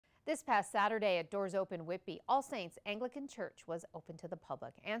This past Saturday at Doors Open Whitby, All Saints Anglican Church was open to the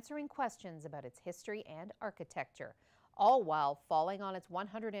public, answering questions about its history and architecture, all while falling on its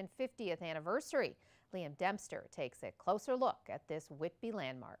 150th anniversary. Liam Dempster takes a closer look at this Whitby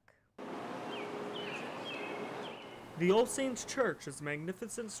landmark. The All Saints Church is a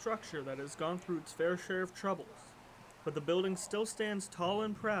magnificent structure that has gone through its fair share of troubles, but the building still stands tall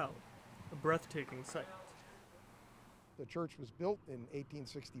and proud, a breathtaking sight. The church was built in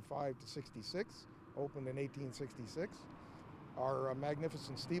 1865 to 66, opened in 1866. Our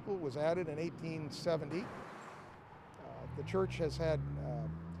magnificent steeple was added in 1870. The church has had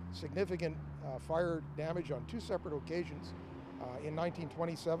significant fire damage on two separate occasions, in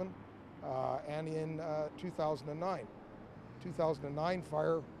 1927 and in 2009. 2009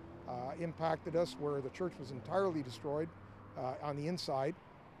 fire impacted us where the church was entirely destroyed on the inside,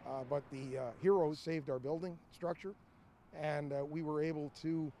 but the heroes saved our building structure, and we were able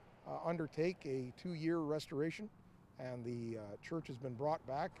to undertake a 2-year restoration, and the church has been brought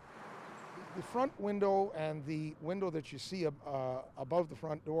back. The front window and the window that you see above the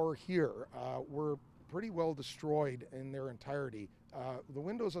front door here were pretty well destroyed in their entirety. The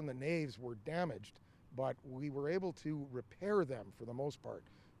windows on the naves were damaged, but we were able to repair them for the most part.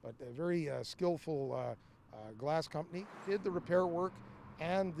 But a very skillful glass company did the repair work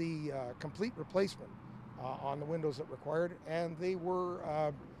and the complete replacement on the windows that required, and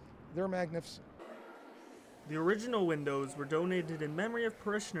they're magnificent. The original windows were donated in memory of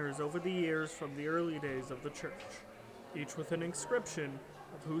parishioners over the years from the early days of the church, each with an inscription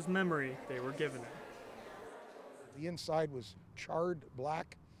of whose memory they were given it. The inside was charred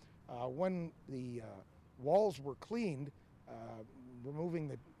black. When the walls were cleaned, removing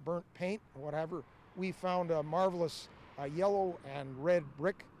the burnt paint or whatever, we found a marvelous yellow and red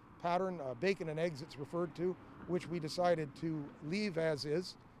brick pattern, bacon and eggs it's referred to, which we decided to leave as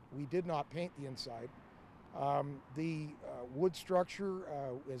is. We did not paint the inside. The wood structure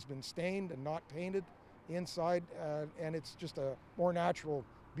has been stained and not painted inside, and it's just a more natural,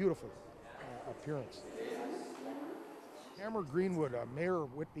 beautiful appearance. Hammer Greenwood, Mayor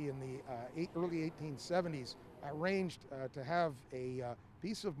of Whitby in the early 1870s, arranged to have a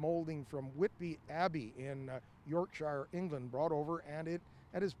piece of molding from Whitby Abbey in Yorkshire, England, brought over, and it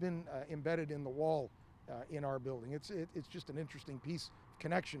has been embedded in the wall in our building. It's just an interesting piece of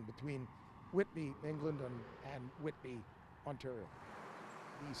connection between Whitby, England, and Whitby, Ontario.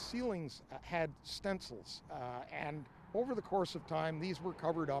 The ceilings had stencils, and over the course of time, these were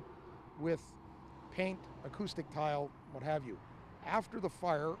covered up with paint, acoustic tile, what have you. After the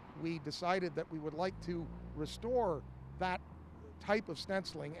fire, we decided that we would like to restore that type of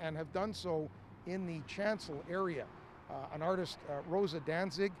stenciling and have done so in the chancel area. An artist, Rosa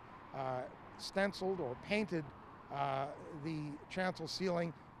Danzig, stenciled or painted the chancel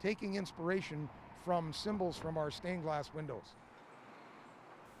ceiling, taking inspiration from symbols from our stained glass windows.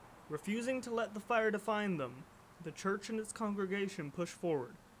 Refusing to let the fire define them, the church and its congregation push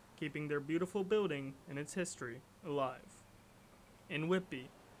forward, keeping their beautiful building and its history alive. In Whitby,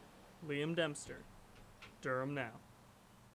 Liam Dempster, Durham Now.